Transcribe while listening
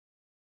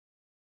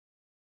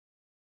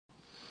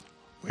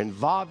We're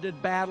involved in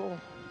battle.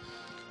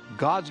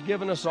 God's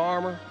given us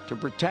armor to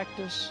protect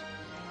us.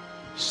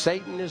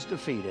 Satan is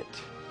defeated,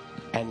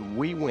 and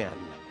we win.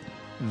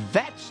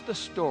 That's the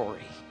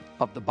story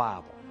of the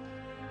Bible.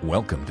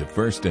 Welcome to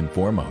First and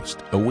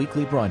Foremost, a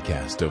weekly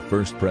broadcast of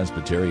First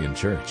Presbyterian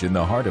Church in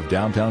the heart of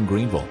downtown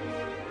Greenville.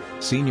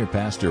 Senior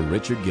Pastor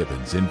Richard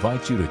Gibbons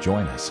invites you to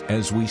join us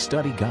as we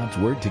study God's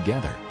Word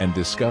together and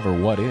discover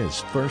what is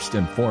first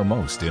and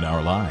foremost in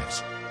our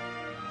lives.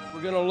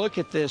 We're going to look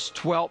at this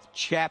 12th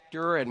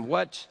chapter, and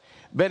what's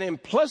been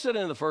implicit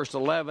in the first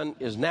 11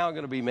 is now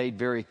going to be made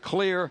very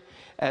clear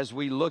as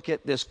we look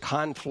at this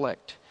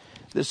conflict.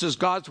 This is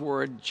God's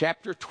Word,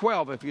 chapter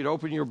 12, if you'd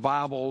open your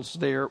Bibles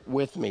there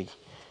with me.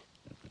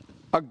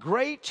 A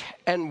great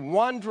and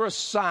wondrous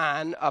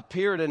sign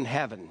appeared in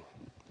heaven.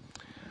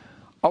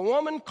 A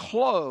woman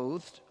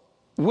clothed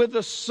with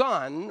the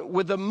sun,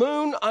 with the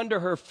moon under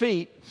her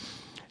feet,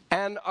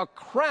 and a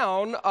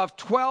crown of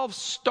 12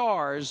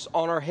 stars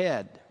on her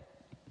head.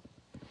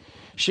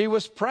 She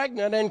was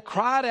pregnant and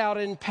cried out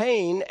in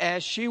pain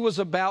as she was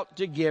about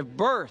to give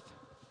birth.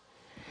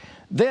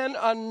 Then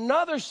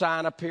another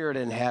sign appeared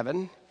in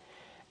heaven,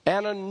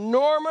 an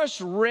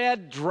enormous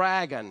red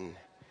dragon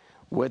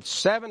with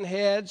 7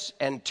 heads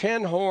and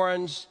 10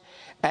 horns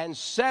and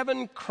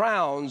 7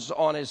 crowns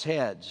on his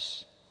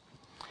heads.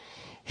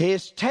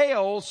 His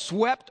tail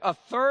swept a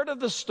third of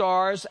the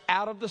stars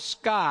out of the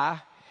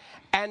sky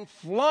and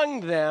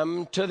flung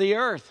them to the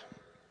earth.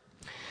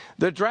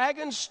 The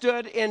dragon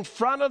stood in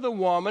front of the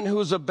woman who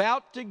was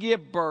about to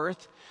give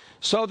birth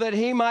so that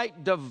he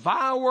might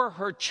devour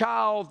her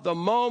child the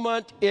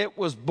moment it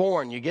was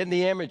born. You get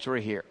the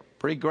imagery here,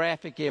 pretty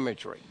graphic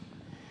imagery.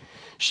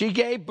 She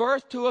gave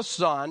birth to a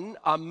son,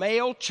 a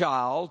male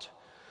child,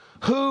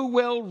 who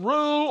will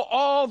rule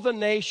all the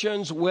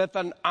nations with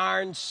an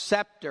iron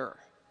scepter.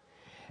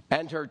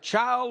 And her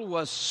child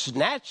was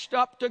snatched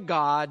up to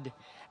God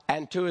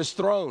and to his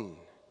throne.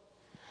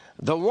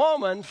 The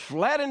woman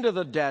fled into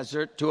the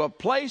desert to a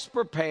place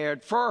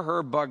prepared for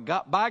her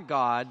by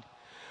God,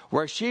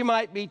 where she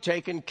might be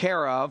taken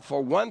care of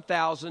for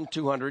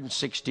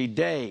 1,260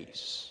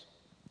 days.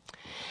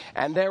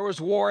 And there was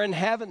war in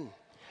heaven.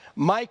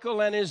 Michael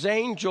and his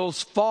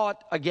angels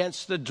fought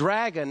against the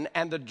dragon,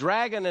 and the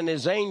dragon and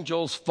his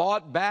angels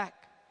fought back.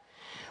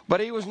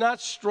 But he was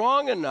not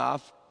strong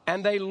enough,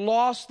 and they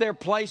lost their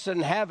place in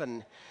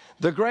heaven.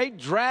 The great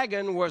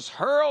dragon was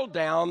hurled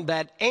down,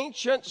 that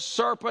ancient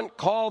serpent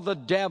called the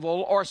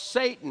devil or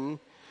Satan,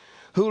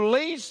 who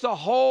leads the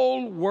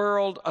whole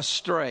world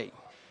astray.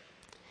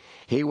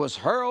 He was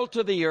hurled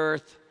to the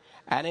earth,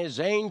 and his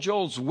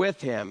angels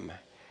with him.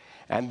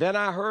 And then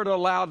I heard a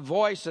loud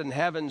voice in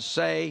heaven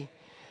say,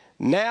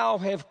 "Now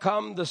have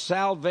come the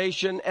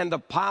salvation and the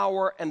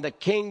power and the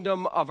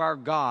kingdom of our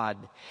God,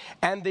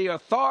 and the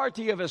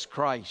authority of his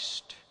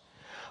Christ.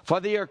 For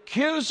the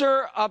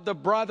accuser of the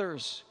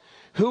brothers,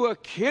 who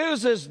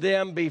accuses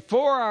them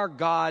before our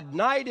God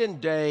night and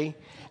day,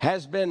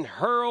 has been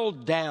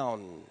hurled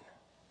down.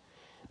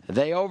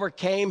 They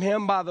overcame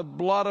him by the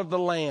blood of the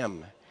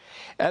Lamb,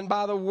 and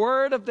by the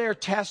word of their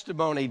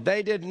testimony.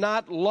 They did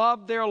not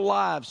love their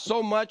lives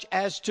so much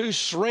as to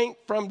shrink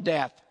from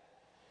death.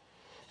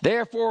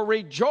 Therefore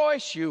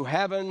rejoice, you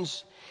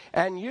heavens,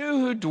 and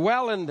you who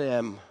dwell in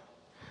them.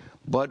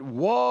 But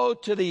woe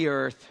to the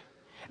earth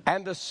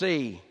and the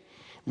sea,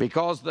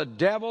 because the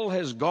devil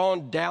has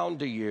gone down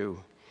to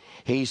you.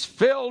 He's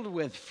filled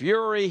with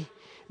fury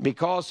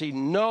because he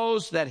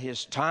knows that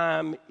his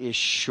time is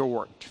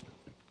short."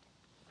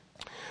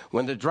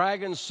 When the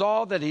dragon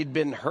saw that he'd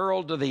been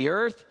hurled to the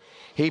earth,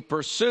 he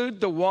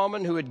pursued the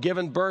woman who had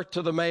given birth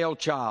to the male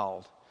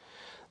child.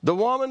 The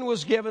woman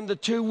was given the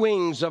 2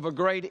 wings of a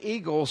great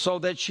eagle so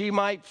that she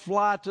might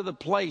fly to the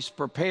place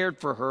prepared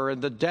for her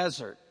in the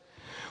desert,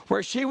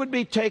 where she would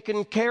be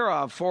taken care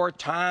of for a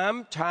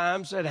time,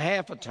 times and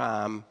half a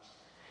time,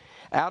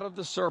 out of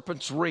the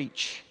serpent's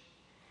reach.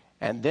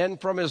 And then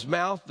from his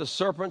mouth the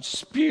serpent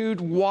spewed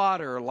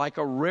water like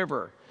a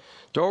river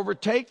to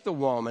overtake the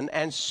woman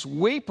and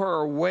sweep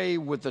her away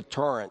with the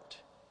torrent.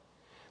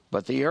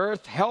 But the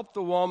earth helped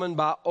the woman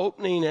by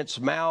opening its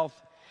mouth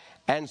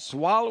and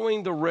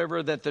swallowing the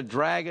river that the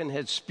dragon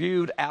had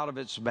spewed out of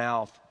its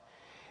mouth.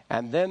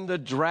 And then the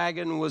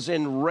dragon was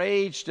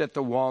enraged at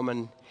the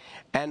woman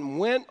and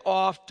went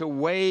off to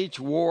wage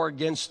war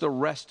against the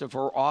rest of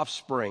her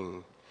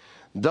offspring,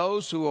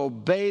 those who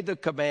obey the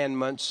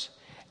commandments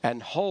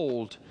and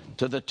hold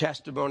to the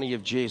testimony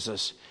of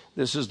Jesus.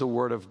 This is the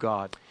word of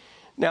God.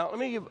 Now, let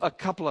me give a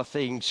couple of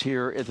things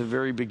here at the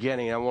very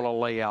beginning I want to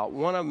lay out.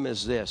 One of them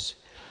is this.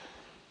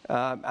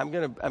 I'm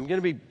going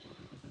to be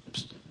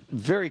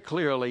very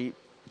clearly,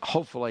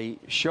 hopefully,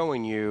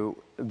 showing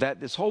you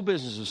that this whole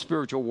business of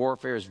spiritual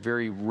warfare is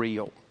very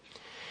real.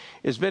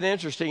 It's been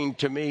interesting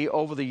to me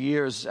over the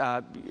years.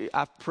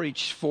 I've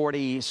preached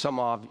 40 some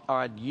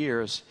odd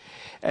years.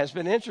 And it's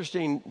been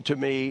interesting to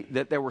me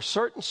that there were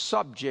certain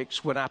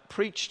subjects when I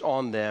preached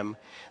on them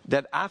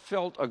that I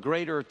felt a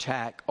greater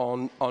attack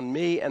on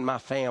me and my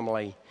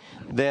family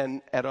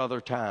than at other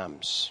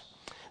times.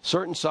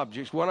 Certain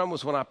subjects. One of them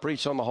was when I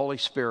preached on the Holy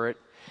Spirit.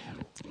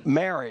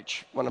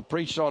 Marriage, when I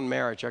preached on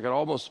marriage, I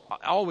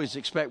always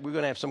expect we're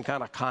going to have some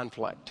kind of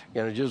conflict.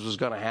 It just was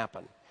going to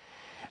happen.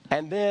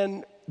 And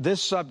then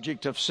this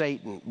subject of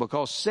Satan,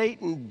 because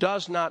Satan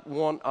does not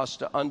want us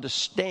to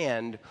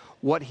understand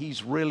what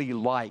he's really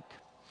like.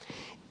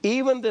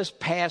 Even this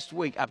past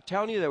week, I'm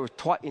telling you, there was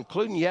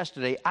including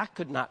yesterday, I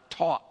could not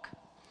talk.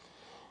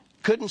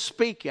 Couldn't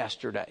speak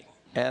yesterday.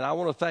 And I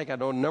want to thank, I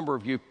know a number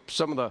of you,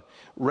 some of the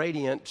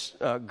Radiant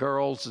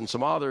girls and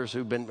some others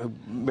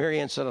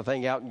Marianne sent a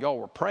thing out and y'all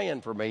were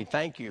praying for me.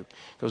 Thank you.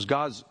 Because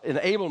God's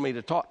enabled me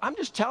to talk. I'm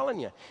just telling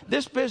you,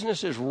 this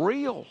business is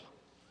real.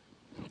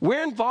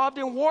 We're involved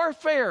in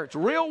warfare. It's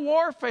real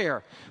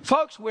warfare.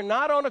 Folks, we're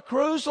not on a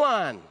cruise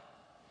line.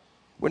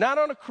 We're not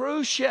on a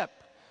cruise ship.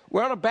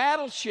 We're on a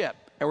battleship,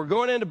 and we're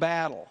going into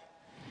battle.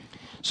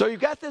 So you've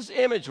got this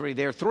imagery.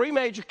 There are three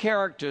major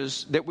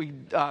characters that we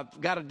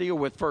got to deal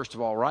with first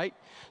of all, right?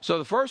 So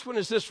the first one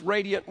is this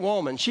radiant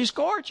woman. She's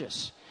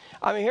gorgeous.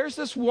 I mean, here's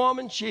this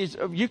woman.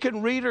 You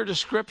can read her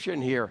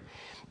description here.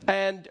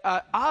 And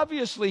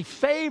obviously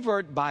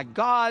favored by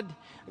God.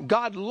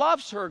 God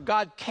loves her.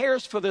 God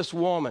cares for this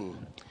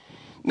woman.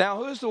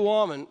 Now, who's the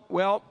woman?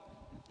 Well,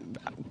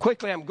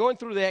 quickly, I'm going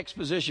through the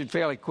exposition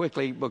fairly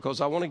quickly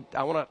because I want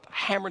to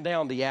hammer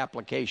down the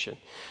application.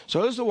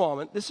 So who's the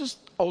woman? This is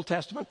Old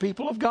Testament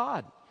people of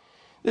God.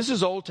 This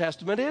is Old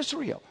Testament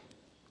Israel.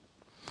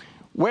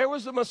 Where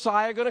was the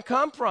Messiah going to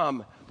come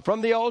from?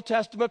 From the Old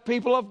Testament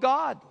people of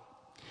God.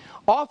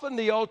 Often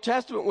the Old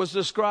Testament was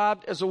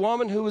described as a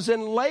woman who was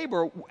in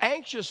labor,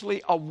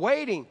 anxiously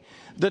awaiting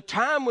the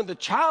time when the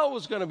child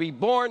was going to be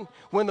born,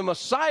 when the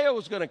Messiah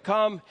was going to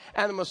come,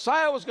 and the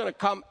Messiah was going to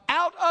come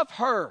out of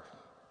her.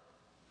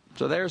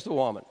 So there's the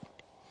woman.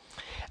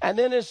 And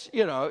then it's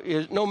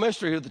no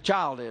mystery who the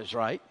child is,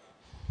 right?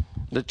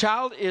 The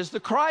child is the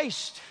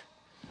Christ.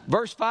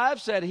 Verse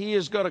 5 said he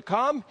is going to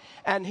come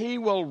and he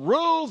will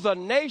rule the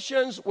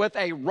nations with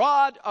a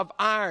rod of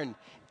iron.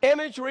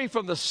 Imagery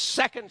from the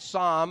second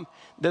psalm.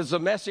 There's a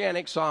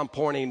messianic psalm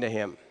pointing to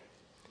him.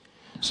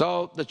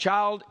 So the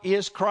child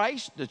is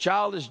Christ. The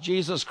child is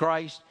Jesus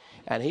Christ.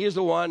 And he is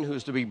the one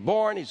who's to be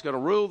born. He's going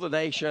to rule the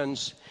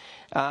nations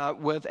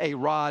with a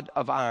rod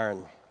of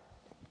iron.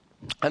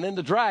 And then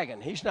the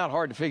dragon. He's not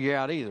hard to figure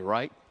out either,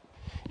 right?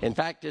 In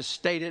fact, it's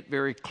stated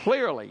very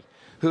clearly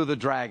who the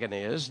dragon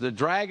is. The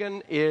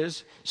dragon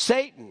is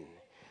Satan.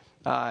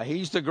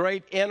 He's the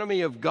great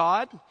enemy of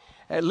God.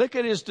 And look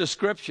at his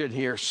description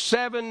here.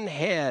 7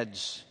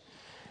 heads.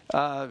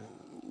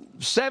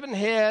 7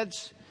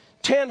 heads,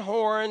 10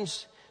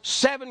 horns,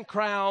 7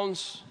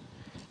 crowns.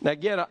 Now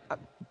again,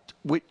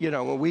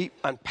 when we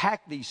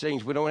unpack these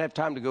things, we don't have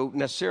time to go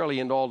necessarily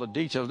into all the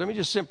details. Let me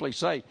just simply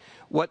say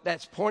what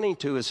that's pointing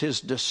to is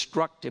his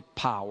destructive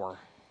power.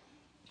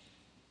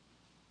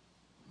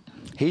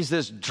 He's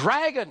this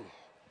dragon,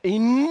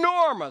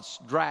 enormous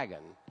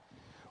dragon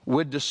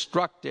with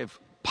destructive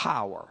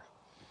power.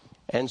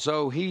 And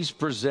so he's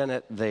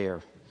presented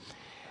there.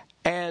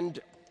 And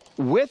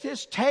with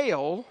his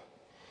tail,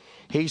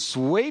 he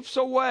sweeps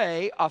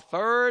away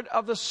 1/3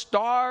 of the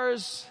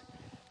stars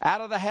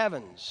out of the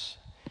heavens.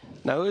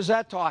 Now, who's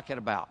that talking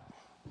about?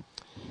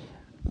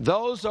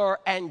 Those are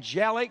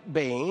angelic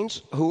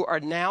beings who are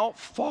now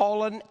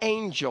fallen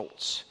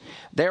angels.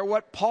 They're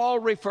what Paul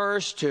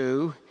refers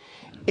to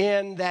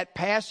in that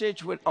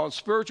passage on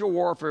spiritual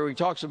warfare. He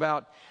talks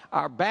about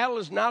our battle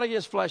is not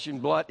against flesh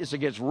and blood. It's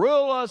against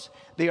rulers,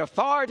 the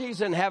authorities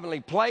in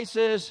heavenly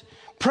places,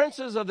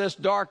 princes of this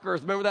dark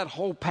earth. Remember that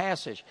whole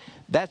passage.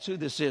 That's who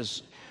this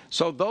is.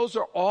 So those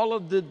are all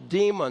of the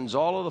demons,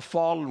 all of the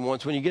fallen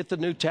ones. When you get the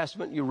New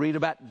Testament, you read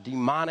about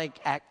demonic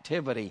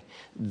activity.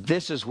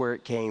 This is where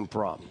it came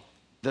from.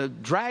 The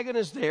dragon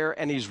is there,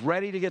 and he's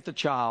ready to get the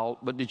child.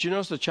 But did you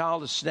notice the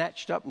child is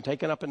snatched up and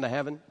taken up into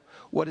heaven?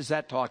 What is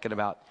that talking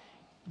about?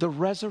 The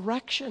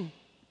resurrection.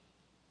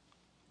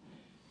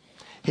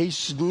 He's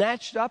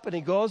snatched up and he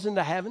goes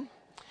into heaven.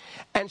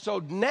 And so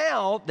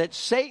now that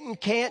Satan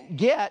can't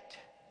get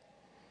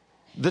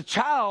the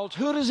child,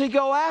 who does he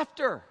go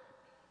after?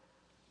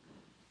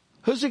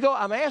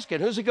 I'm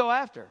asking, who's he go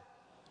after?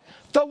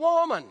 The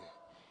woman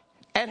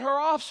and her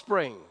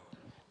offspring.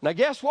 Now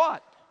guess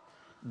what?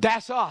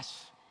 That's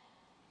us.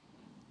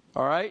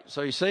 All right,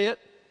 so you see it?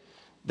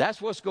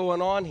 That's what's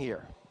going on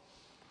here.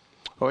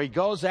 Or he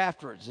goes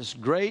after it. This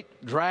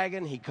great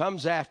dragon, he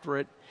comes after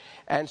it.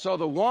 And so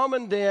the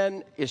woman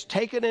then is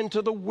taken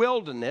into the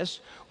wilderness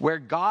where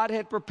God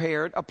had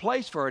prepared a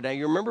place for her. Now,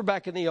 you remember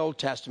back in the Old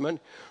Testament,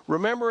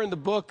 remember in the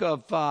book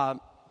of,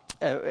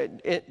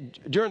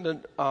 during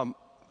the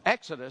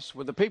Exodus,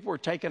 when the people were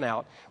taken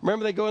out,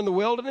 remember they go in the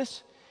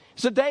wilderness?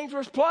 It's a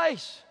dangerous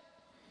place.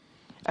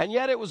 And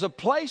yet it was a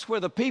place where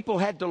the people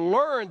had to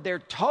learn their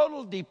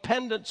total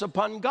dependence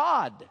upon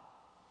God.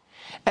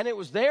 And it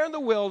was there in the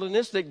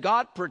wilderness that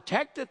God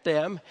protected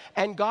them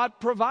and God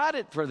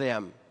provided for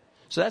them.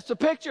 So that's the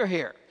picture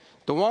here.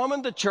 The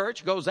woman, the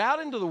church, goes out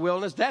into the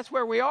wilderness. That's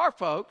where we are,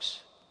 folks.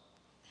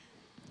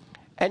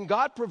 And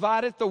God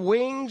provided the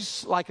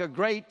wings like a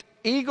great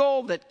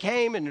eagle that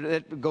came, and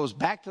it goes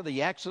back to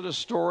the Exodus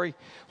story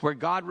where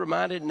God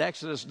reminded in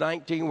Exodus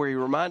 19, where he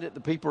reminded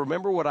the people,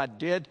 remember what I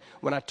did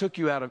when I took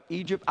you out of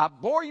Egypt? I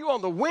bore you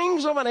on the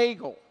wings of an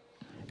eagle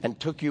and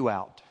took you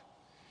out.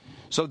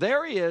 So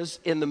there he is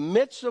in the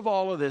midst of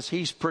all of this.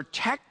 He's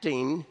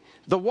protecting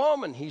the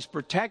woman. He's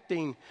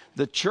protecting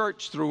the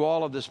church through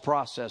all of this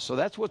process. So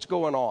that's what's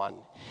going on.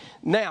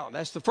 Now,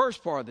 that's the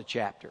first part of the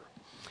chapter.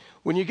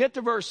 When you get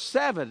to verse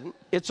 7,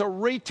 it's a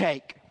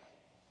retake.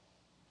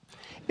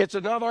 It's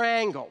another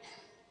angle.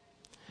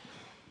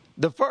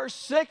 The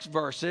first 6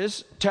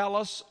 verses tell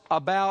us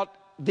about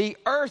the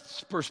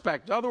earth's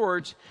perspective. In other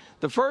words,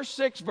 the first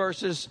 6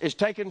 verses is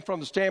taken from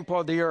the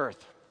standpoint of the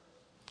earth.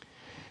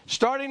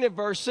 Starting at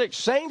verse 6,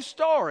 same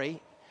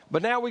story,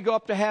 but now we go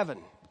up to heaven.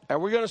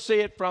 And we're going to see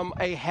it from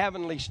a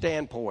heavenly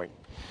standpoint.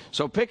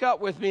 So pick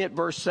up with me at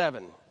verse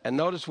 7 and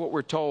notice what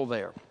we're told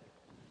there.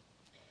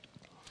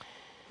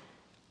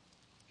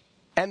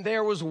 And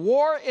there was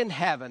war in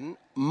heaven.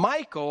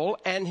 Michael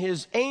and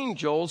his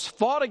angels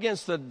fought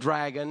against the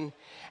dragon,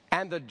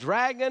 and the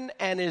dragon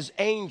and his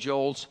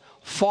angels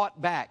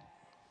fought back.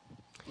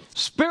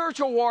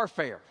 Spiritual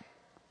warfare.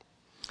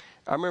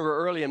 I remember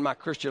early in my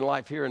Christian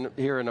life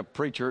hearing a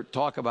preacher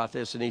talk about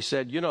this, and he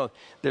said, you know,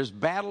 there's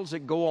battles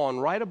that go on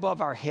right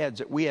above our heads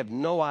that we have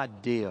no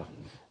idea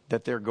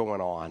that they're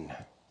going on.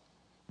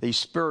 These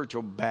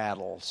spiritual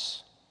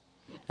battles.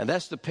 And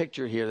that's the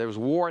picture here. There was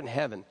war in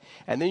heaven.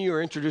 And then you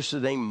were introduced to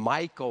the name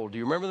Michael. Do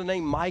you remember the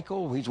name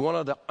Michael? He's one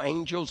of the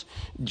angels.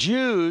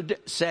 Jude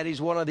said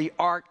he's one of the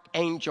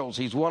archangels.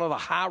 He's one of the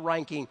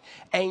high-ranking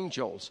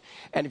angels.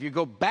 And if you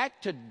go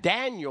back to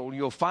Daniel,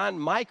 you'll find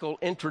Michael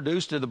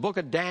introduced to the book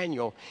of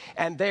Daniel.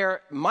 And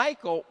there,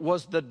 Michael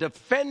was the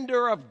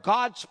defender of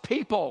God's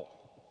people.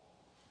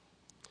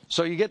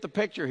 So you get the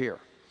picture here.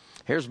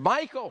 Here's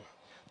Michael,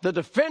 the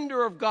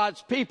defender of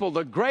God's people,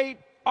 the great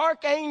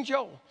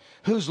archangel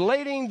who's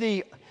leading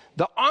the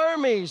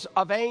armies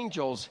of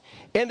angels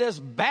in this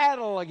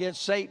battle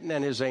against Satan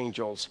and his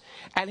angels.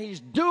 And he's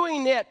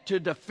doing it to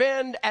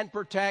defend and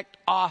protect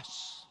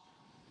us.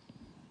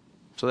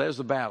 So there's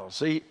the battle.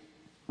 See,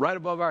 right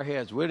above our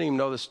heads, we don't even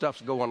know this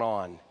stuff's going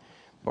on.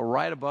 But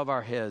right above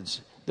our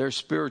heads, there's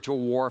spiritual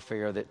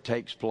warfare that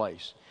takes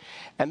place.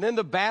 And then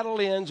the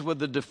battle ends with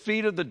the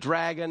defeat of the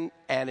dragon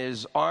and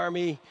his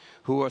army,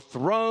 who are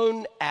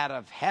thrown out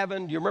of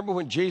heaven. Do you remember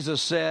when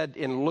Jesus said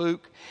in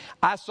Luke,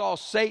 I saw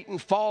Satan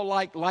fall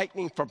like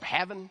lightning from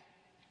heaven?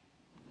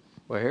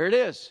 Well, here it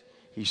is.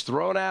 He's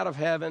thrown out of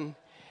heaven.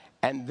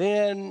 And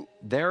then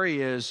there he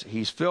is.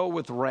 He's filled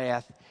with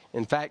wrath.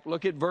 In fact,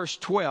 look at verse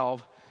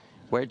 12,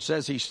 where it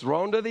says he's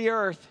thrown to the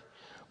earth.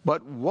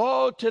 But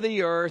woe to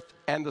the earth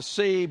and the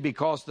sea,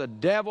 because the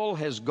devil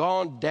has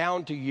gone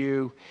down to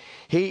you.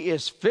 He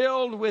is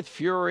filled with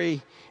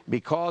fury,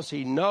 because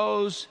he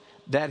knows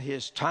that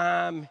his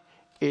time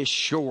is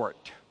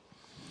short.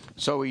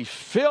 So he's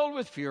filled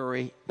with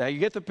fury. Now you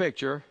get the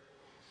picture.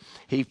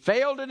 He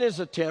failed in his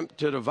attempt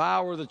to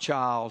devour the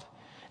child.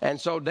 And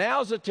so now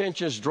his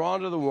attention is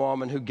drawn to the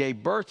woman who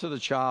gave birth to the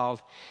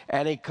child,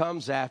 and he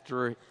comes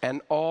after her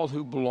and all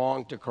who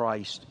belong to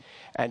Christ.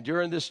 And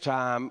during this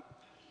time,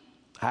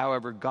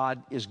 however,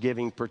 God is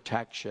giving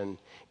protection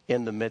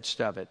in the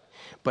midst of it.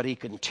 But he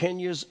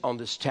continues on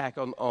this attack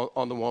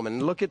on the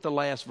woman. Look at the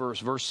last verse,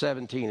 verse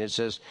 17. It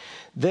says,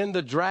 Then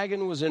the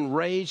dragon was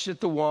enraged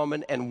at the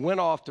woman and went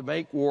off to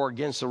make war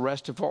against the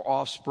rest of her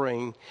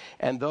offspring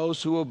and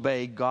those who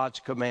obey God's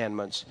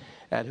commandments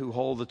and who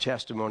hold the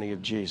testimony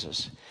of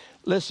Jesus.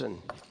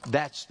 Listen,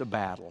 that's the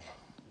battle.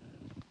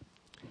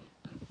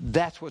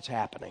 That's what's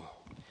happening.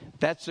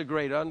 That's the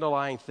great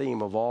underlying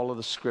theme of all of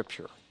the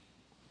Scripture.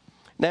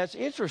 Now, it's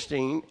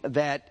interesting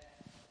that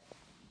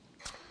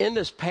in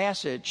this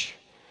passage,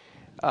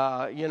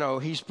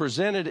 he's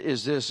presented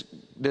as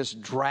this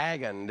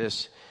dragon,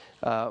 this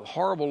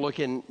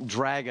horrible-looking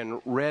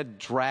dragon, red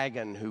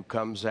dragon who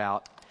comes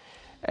out.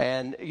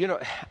 And,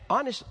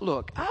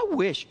 I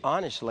wish,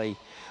 honestly,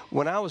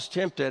 when I was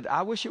tempted,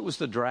 I wish it was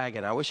the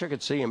dragon. I wish I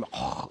could see him.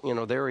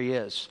 There he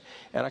is.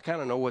 And I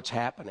kind of know what's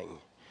happening.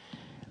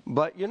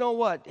 But you know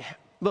what?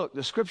 Look,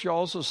 the Scripture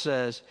also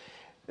says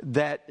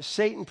that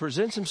Satan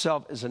presents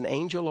himself as an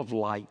angel of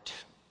light.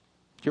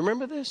 Do you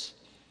remember this?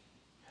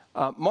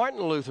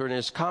 Martin Luther, in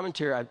his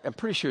commentary, I'm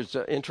pretty sure it's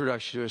an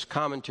introduction to his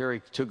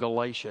commentary to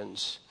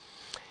Galatians,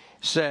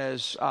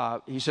 says,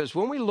 he says,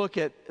 when we look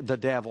at the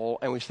devil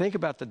and we think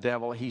about the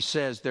devil, he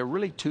says there are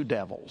really two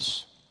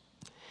devils.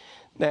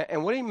 Now,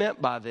 and what he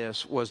meant by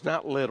this was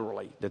not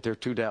literally that there are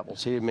two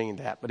devils. He didn't mean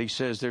that. But he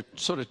says there are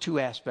sort of two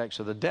aspects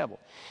of the devil.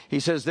 He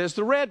says there's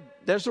the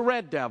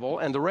red devil,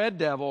 and the red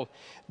devil,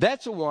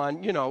 that's the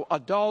one,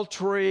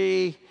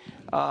 adultery,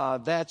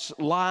 that's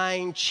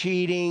lying,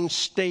 cheating,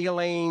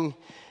 stealing,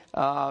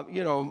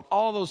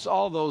 all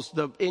those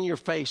the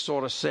in-your-face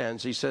sort of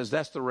sins. He says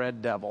that's the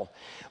red devil.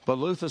 But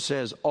Luther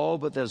says,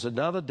 but there's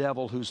another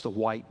devil who's the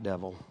white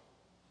devil.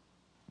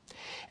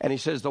 And he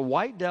says the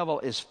white devil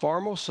is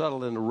far more subtle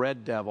than the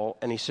red devil.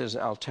 And he says,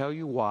 I'll tell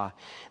you why.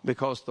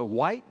 Because the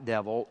white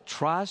devil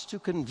tries to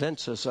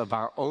convince us of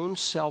our own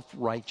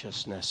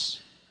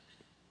self-righteousness.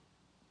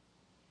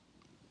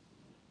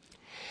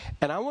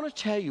 And I want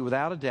to tell you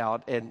without a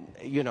doubt, and,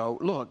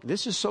 look,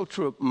 this is so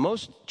true.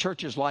 Most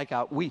churches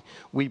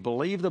we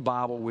believe the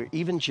Bible. We're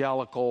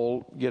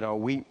evangelical.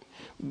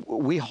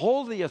 We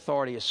hold the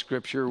authority of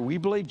Scripture. We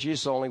believe Jesus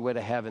is the only way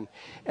to heaven.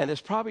 And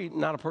there's probably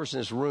not a person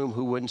in this room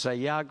who wouldn't say,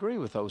 yeah, I agree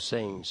with those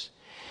things.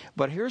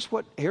 But here's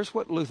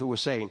what Luther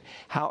was saying.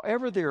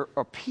 However, there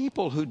are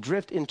people who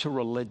drift into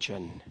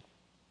religion,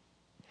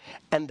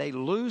 and they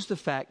lose the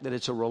fact that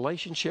it's a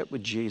relationship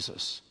with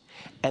Jesus.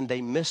 And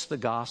they miss the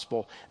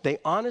gospel. They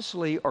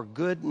honestly are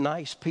good,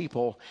 nice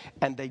people,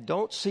 and they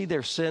don't see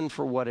their sin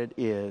for what it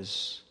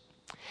is.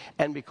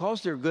 And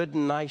because they're good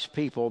and nice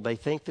people, they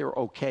think they're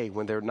okay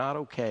when they're not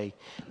okay,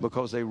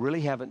 because they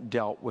really haven't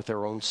dealt with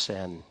their own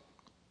sin.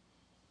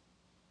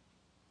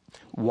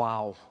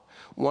 Wow.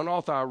 One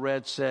author I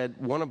read said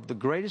one of the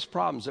greatest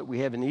problems that we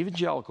have in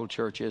evangelical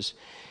churches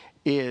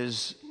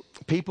is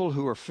people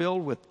who are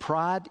filled with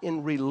pride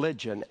in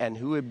religion and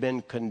who have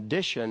been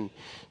conditioned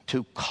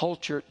to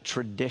culture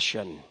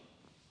tradition.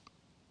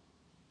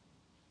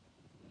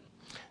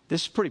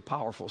 This is pretty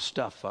powerful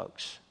stuff,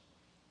 folks.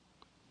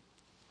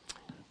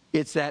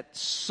 It's that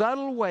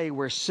subtle way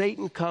where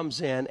Satan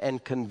comes in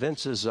and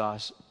convinces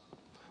us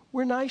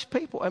we're nice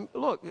people. And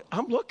look,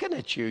 I'm looking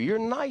at you. You're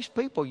nice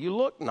people. You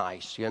look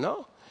nice,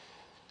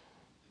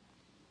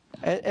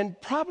 And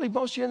probably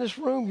most of you in this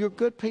room, you're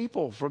good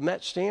people from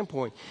that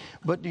standpoint.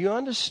 But do you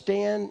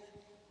understand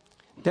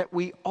that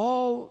we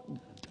all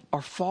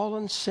are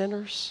fallen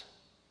sinners?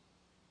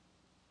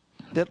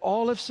 That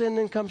all have sinned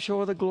and come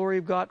short of the glory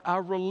of God.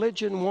 Our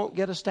religion won't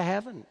get us to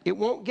heaven. It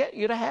won't get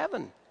you to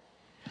heaven.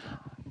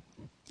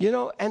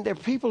 And there are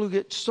people who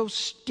get so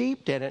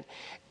steeped in it.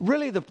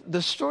 Really,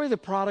 the story of the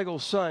prodigal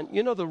son,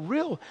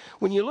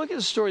 when you look at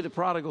the story of the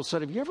prodigal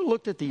son, have you ever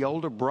looked at the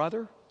older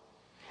brother?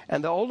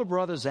 And the older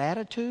brother's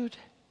attitude,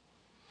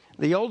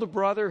 the older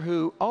brother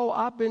who,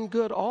 I've been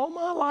good all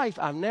my life.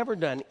 I've never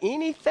done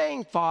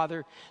anything,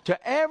 Father,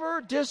 to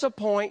ever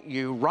disappoint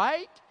you,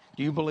 right?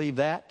 Do you believe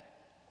that?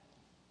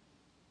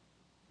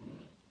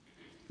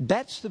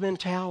 That's the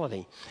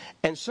mentality.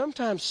 And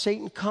sometimes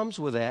Satan comes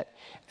with that,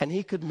 and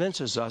he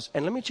convinces us.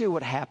 And let me tell you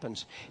what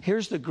happens.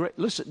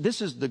 Listen,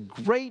 this is the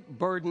great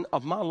burden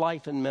of my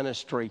life and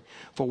ministry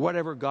for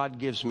whatever God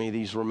gives me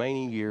these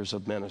remaining years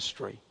of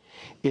ministry.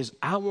 Is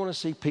I want to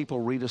see people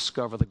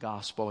rediscover the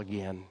gospel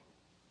again.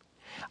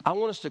 I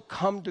want us to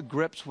come to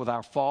grips with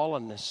our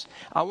fallenness.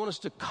 I want us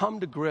to come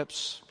to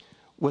grips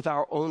with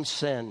our own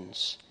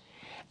sins.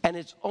 And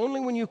it's only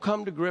when you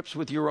come to grips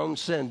with your own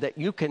sin that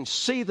you can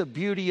see the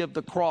beauty of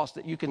the cross,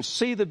 that you can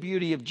see the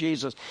beauty of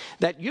Jesus,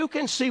 that you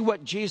can see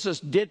what Jesus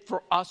did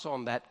for us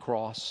on that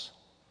cross,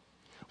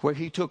 where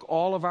he took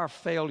all of our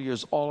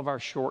failures, all of our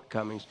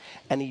shortcomings,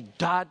 and he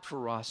died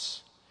for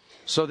us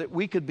so that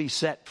we could be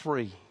set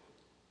free.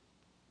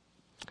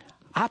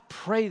 I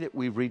pray that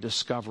we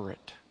rediscover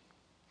it.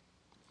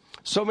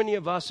 So many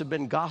of us have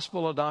been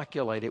gospel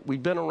inoculated.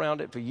 We've been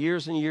around it for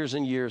years and years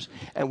and years,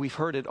 and we've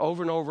heard it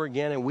over and over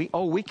again, and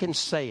we can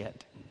say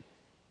it.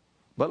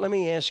 But let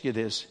me ask you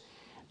this.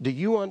 Do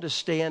you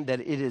understand that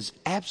it is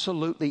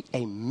absolutely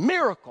a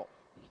miracle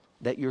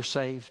that you're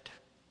saved?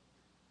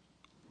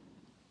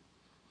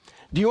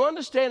 Do you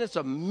understand it's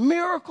a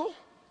miracle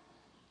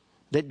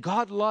that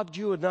God loved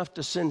you enough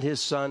to send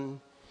his son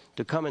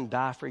to come and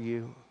die for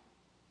you?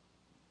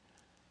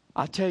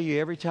 I tell you,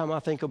 every time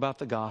I think about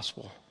the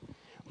gospel,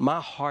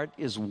 my heart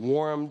is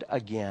warmed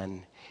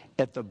again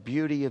at the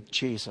beauty of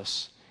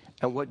Jesus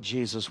and what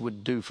Jesus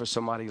would do for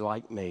somebody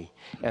like me.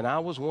 And I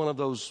was one of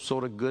those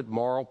sort of good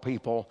moral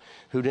people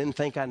who didn't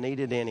think I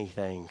needed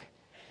anything,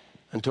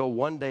 until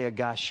one day a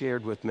guy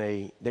shared with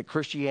me that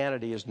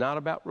Christianity is not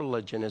about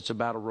religion, it's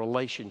about a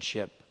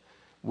relationship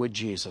with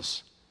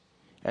Jesus.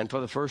 And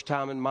for the first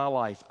time in my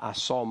life, I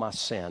saw my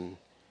sin.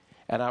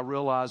 And I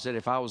realized that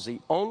if I was the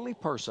only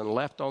person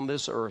left on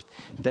this earth,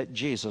 that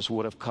Jesus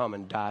would have come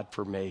and died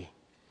for me.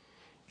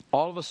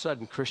 All of a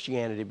sudden,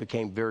 Christianity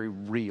became very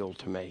real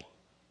to me.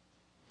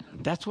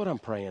 That's what I'm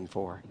praying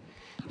for.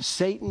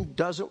 Satan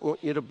doesn't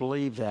want you to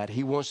believe that.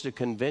 He wants to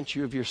convince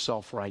you of your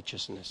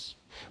self-righteousness.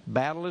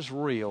 Battle is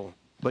real,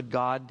 but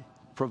God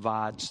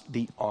provides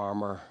the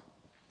armor.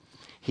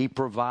 He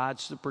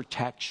provides the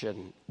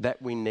protection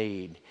that we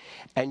need.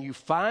 And you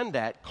find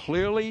that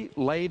clearly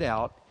laid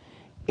out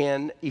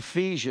in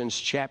Ephesians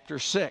chapter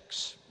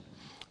 6,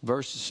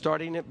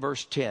 starting at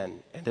verse 10.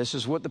 And this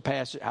is what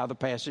how the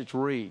passage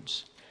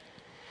reads.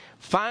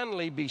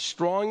 Finally, be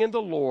strong in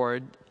the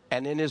Lord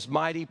and in his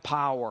mighty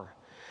power.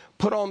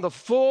 Put on the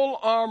full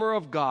armor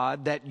of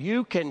God that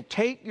you can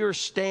take your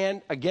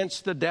stand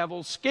against the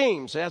devil's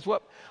schemes. That's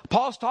what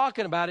Paul's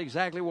talking about,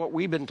 exactly what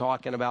we've been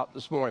talking about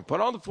this morning.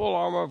 Put on the full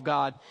armor of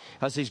God,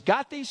 because he's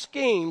got these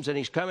schemes and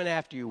he's coming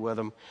after you with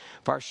them.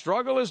 For our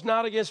struggle is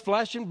not against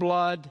flesh and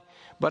blood,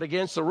 but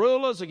against the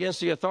rulers, against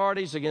the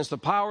authorities, against the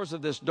powers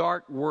of this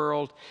dark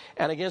world,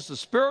 and against the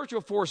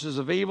spiritual forces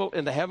of evil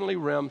in the heavenly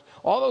realm,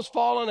 all those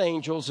fallen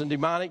angels and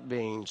demonic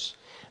beings.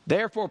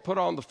 Therefore, put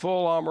on the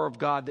full armor of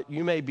God that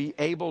you may be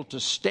able to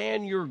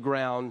stand your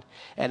ground,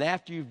 and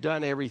after you've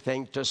done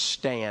everything, to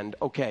stand.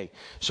 Okay,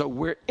 so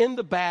we're in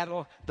the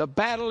battle. The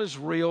battle is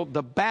real.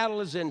 The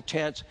battle is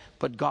intense,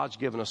 but God's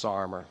given us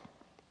armor.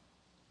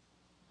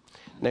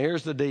 Now,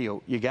 here's the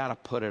deal. You got to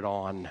put it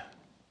on.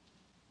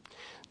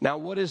 Now,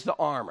 what is the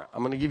armor?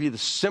 I'm going to give you the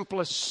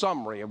simplest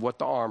summary of what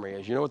the armor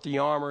is. You know what the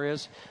armor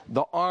is?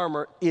 The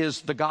armor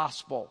is the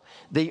gospel.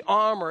 The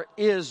armor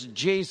is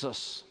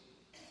Jesus.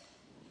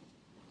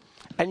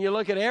 And you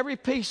look at every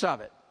piece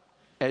of it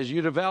as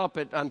you develop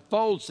it,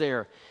 unfolds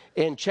there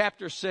in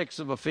chapter 6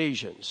 of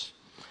Ephesians.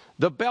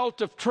 The belt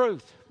of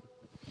truth.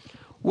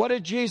 What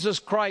did Jesus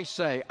Christ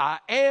say? I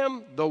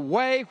am the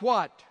way,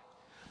 what?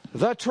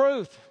 The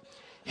truth.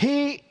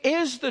 He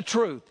is the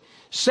truth.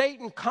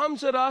 Satan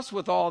comes at us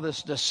with all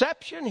this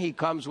deception. He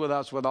comes with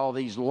us with all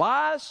these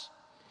lies.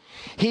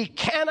 He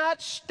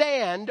cannot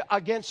stand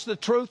against the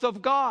truth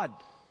of God.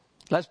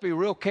 Let's be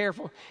real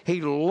careful. He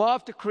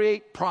loves to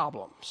create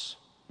problems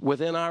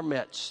within our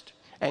midst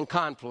and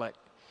conflict,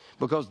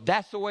 because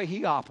that's the way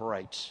he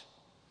operates.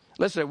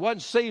 Listen, it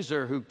wasn't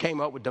Caesar who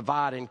came up with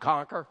divide and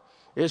conquer.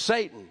 It's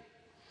Satan.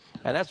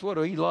 And that's what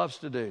he loves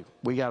to do.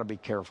 We got to be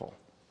careful.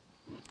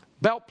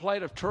 Belt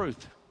plate of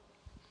truth.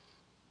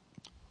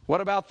 What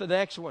about the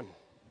next one?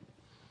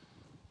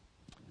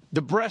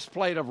 The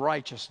breastplate of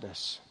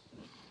righteousness.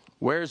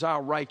 Where's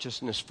our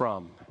righteousness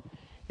from?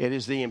 It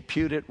is the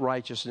imputed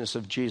righteousness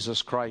of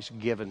Jesus Christ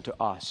given to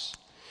us.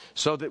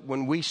 So that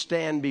when we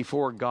stand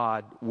before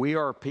God, we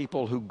are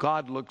people who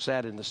God looks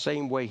at in the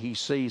same way he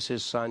sees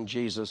his son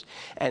Jesus.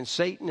 And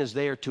Satan is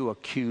there to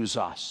accuse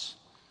us.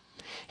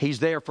 He's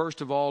there,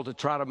 first of all, to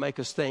try to make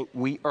us think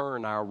we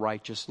earn our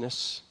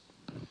righteousness.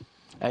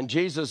 And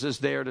Jesus is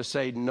there to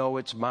say, no,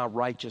 it's my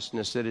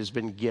righteousness that has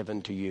been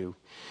given to you.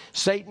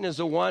 Satan is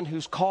the one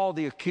who's called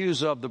the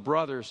accuser of the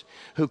brothers,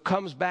 who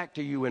comes back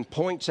to you and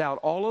points out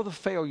all of the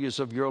failures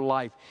of your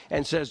life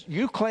and says,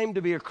 you claim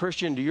to be a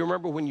Christian. Do you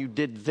remember when you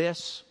did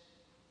this?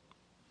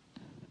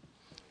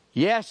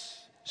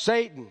 Yes,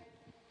 Satan.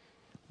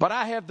 But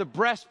I have the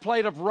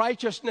breastplate of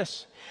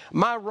righteousness.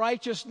 My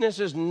righteousness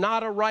is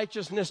not a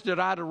righteousness that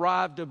I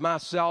derived of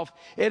myself.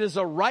 It is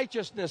a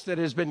righteousness that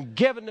has been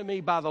given to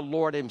me by the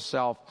Lord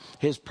himself,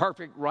 his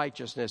perfect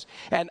righteousness.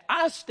 And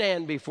I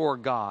stand before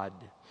God,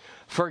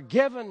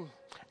 forgiven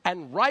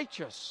and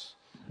righteous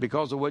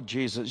because of what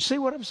Jesus. You see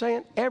what I'm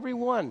saying? Every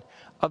one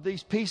of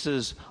these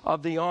pieces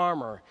of the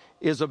armor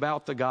is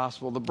about the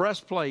gospel. The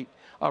breastplate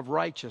of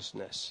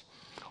righteousness,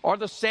 or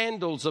the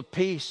sandals of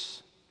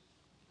peace.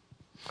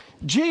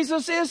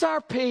 Jesus is our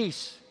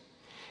peace.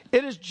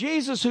 It is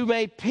Jesus who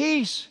made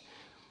peace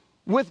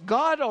with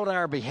God on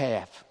our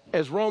behalf,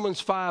 as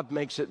Romans 5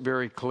 makes it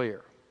very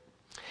clear.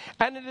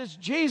 And it is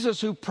Jesus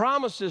who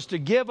promises to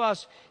give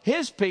us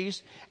his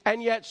peace,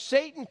 and yet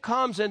Satan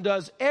comes and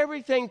does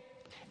everything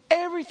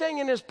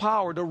in his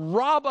power to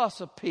rob us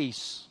of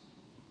peace.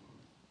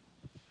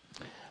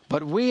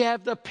 But we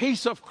have the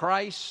peace of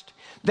Christ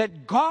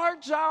that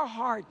guards our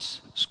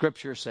hearts,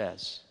 Scripture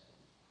says.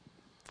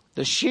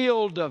 The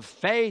shield of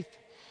faith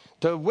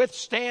to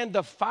withstand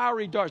the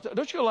fiery darts.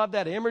 Don't you love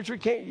that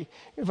imagery?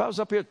 If I was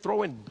up here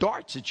throwing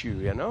darts at you,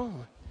 you know.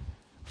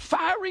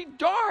 Fiery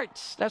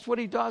darts. That's what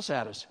he does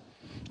at us.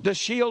 The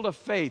shield of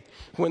faith.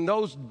 When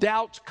those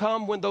doubts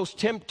come, when those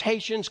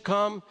temptations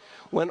come,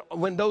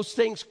 when those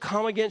things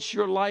come against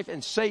your life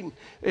and Satan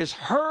is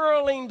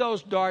hurling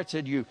those darts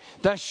at you.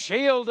 The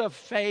shield of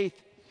faith.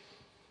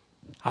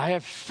 I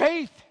have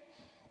faith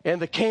in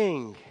the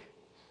King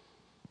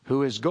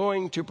who is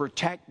going to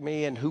protect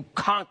me and who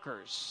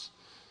conquers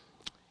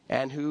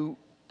and who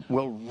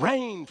will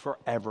reign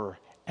forever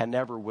and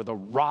ever with a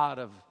rod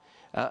of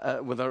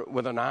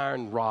with an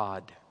iron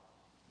rod.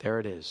 There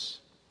it is.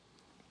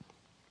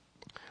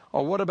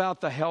 Or what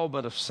about the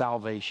helmet of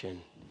salvation?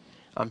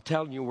 I'm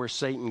telling you where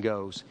Satan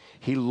goes.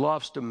 He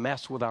loves to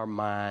mess with our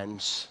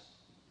minds.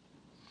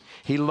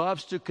 He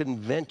loves to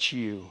convince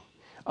you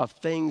of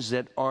things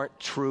that aren't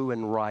true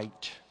and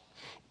right.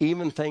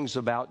 Even things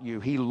about you.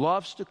 He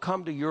loves to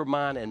come to your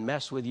mind and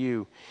mess with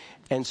you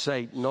and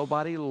say,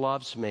 nobody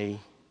loves me.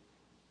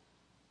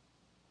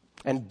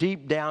 And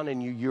deep down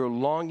in you, you're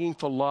longing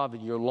for love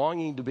and you're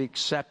longing to be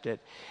accepted.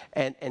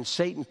 And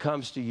Satan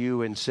comes to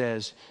you and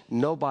says,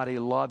 nobody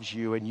loves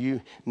you and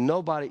you're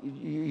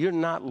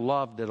not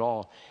loved at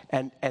all.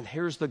 And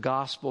here's the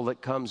gospel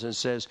that comes and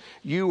says,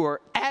 you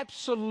are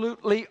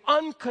absolutely,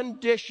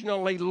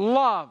 unconditionally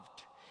loved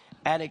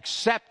and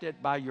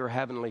accepted by your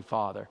heavenly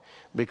Father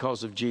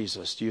because of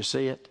Jesus. Do you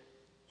see it?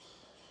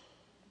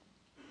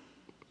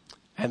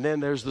 And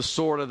then there's the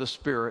sword of the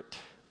Spirit.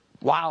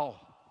 Wow.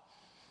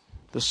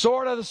 The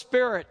sword of the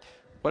Spirit.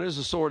 What is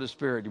the sword of the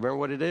Spirit? Do you remember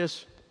what it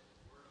is?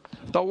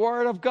 The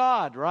Word of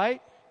God,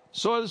 right?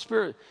 Sword of the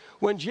Spirit.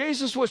 When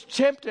Jesus was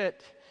tempted,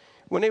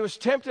 when he was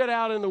tempted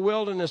out in the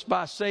wilderness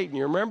by Satan,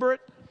 you remember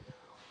it?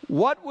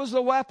 What was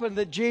the weapon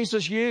that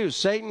Jesus used?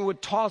 Satan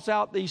would toss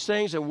out these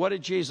things, and what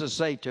did Jesus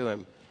say to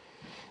him?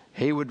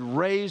 He would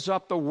raise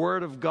up the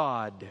Word of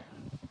God,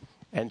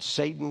 and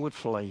Satan would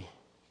flee.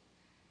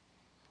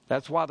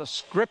 That's why the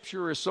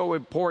Scripture is so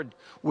important.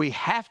 We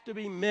have to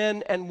be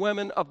men and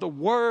women of the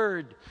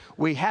Word.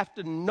 We have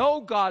to know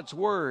God's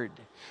Word.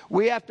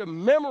 We have to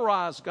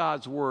memorize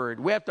God's Word.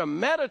 We have to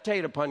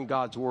meditate upon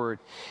God's Word.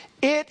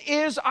 It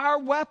is our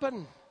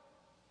weapon.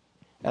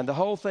 And the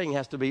whole thing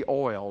has to be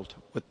oiled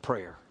with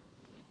prayer.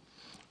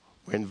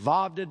 We're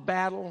involved in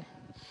battle.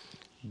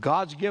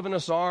 God's given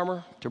us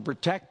armor to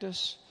protect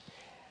us.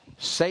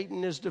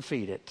 Satan is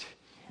defeated,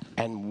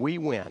 and we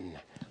win.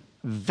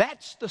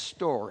 That's the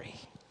story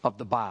of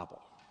the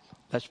Bible.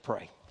 Let's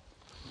pray.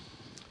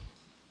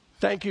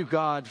 Thank you,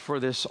 God, for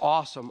this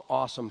awesome,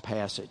 awesome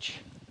passage.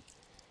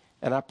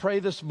 And I pray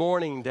this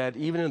morning that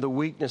even in the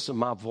weakness of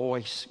my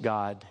voice,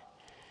 God,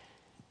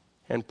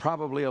 and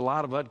probably a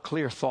lot of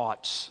unclear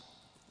thoughts,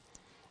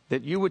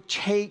 that you would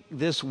take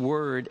this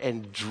word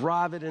and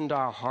drive it into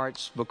our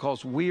hearts,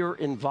 because we are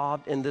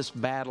involved in this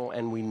battle,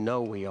 and we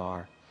know we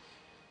are.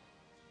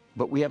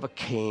 But we have a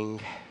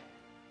king.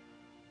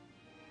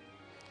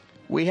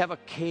 We have a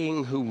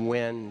king who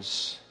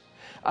wins.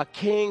 A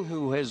king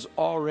who has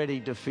already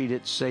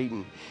defeated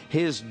Satan.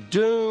 His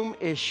doom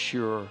is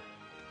sure.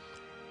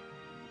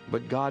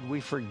 But God, we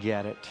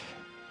forget it.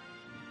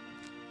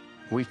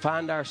 We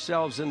find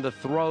ourselves in the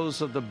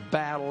throes of the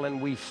battle,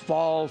 and we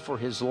fall for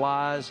his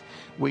lies.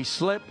 We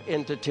slip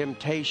into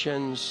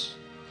temptations.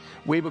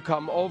 We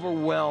become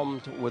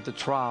overwhelmed with the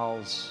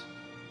trials,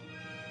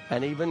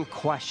 and even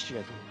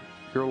question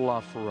your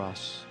love for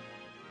us.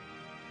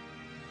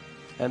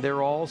 And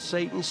they're all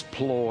Satan's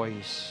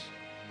ploys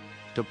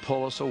to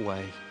pull us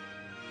away.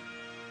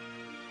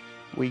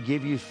 We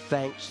give you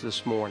thanks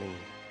this morning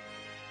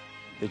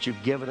that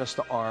you've given us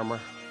the armor.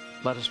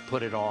 Let us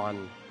put it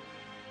on.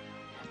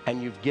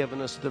 And you've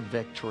given us the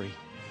victory.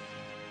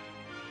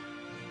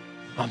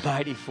 A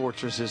mighty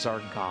fortress is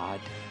our God.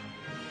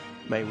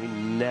 May we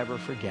never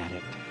forget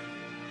it.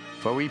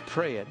 For we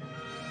pray it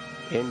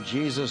in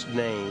Jesus'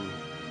 name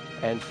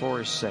and for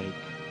his sake.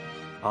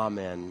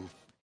 Amen.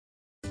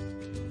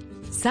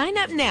 Sign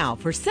up now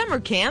for summer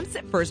camps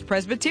at First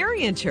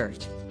Presbyterian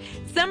Church.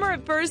 Summer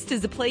at First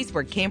is a place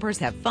where campers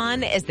have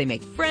fun as they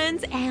make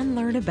friends and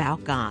learn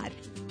about God.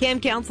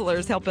 Camp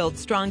counselors help build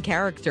strong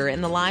character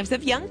in the lives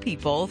of young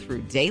people through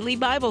daily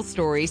Bible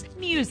stories,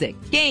 music,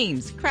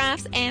 games,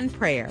 crafts, and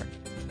prayer.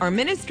 Our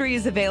ministry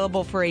is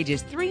available for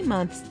ages 3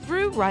 months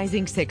through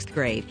rising 6th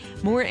grade.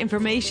 More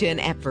information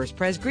at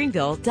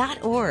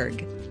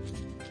firstpresgreenville.org.